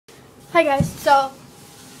Hi guys, so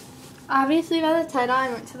obviously by the title I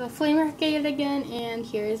went to the flea market again and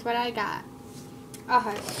here's what I got.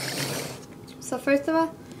 Okay, so first of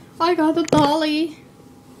all, I got the dolly.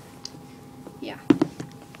 Yeah.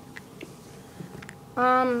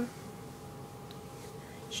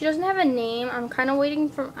 She doesn't have a name. I'm kind of waiting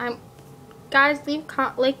for, guys,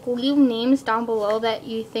 leave names down below that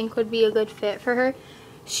you think would be a good fit for her.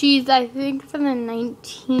 She's, I think, from the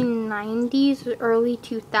 1990s, early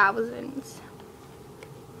 2000s.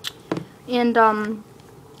 And,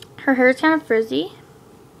 her hair's kind of frizzy.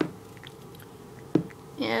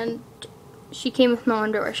 And she came with no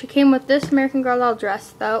underwear. She came with this American Girl doll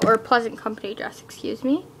dress, though, or Pleasant Company dress, excuse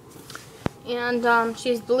me. And, she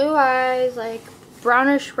has blue eyes, like,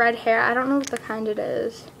 brownish red hair. I don't know what the kind it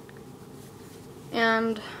is.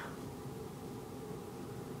 And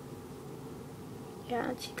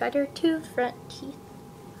yeah, she got her two front teeth.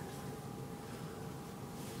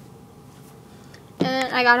 And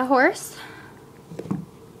then I got a horse.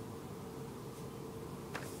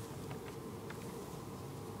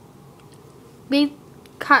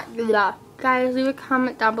 Guys, leave a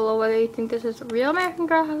comment down below whether you think this is a real American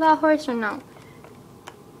Girl doll horse or no.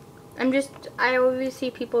 I always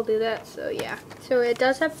see people do that, so yeah. So it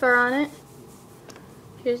does have fur on it.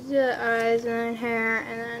 Here's the eyes and then hair,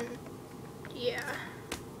 and then, yeah.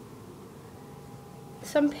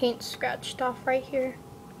 Some paint scratched off right here.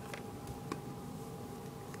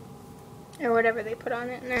 Or whatever they put on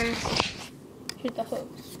it, and then here's the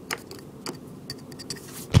hooves.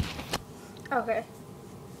 Okay.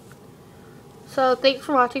 So thanks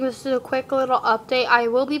for watching. This is a quick little update. I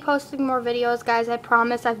will be posting more videos, guys. I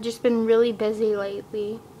promise. I've just been really busy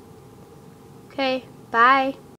lately. Okay, bye.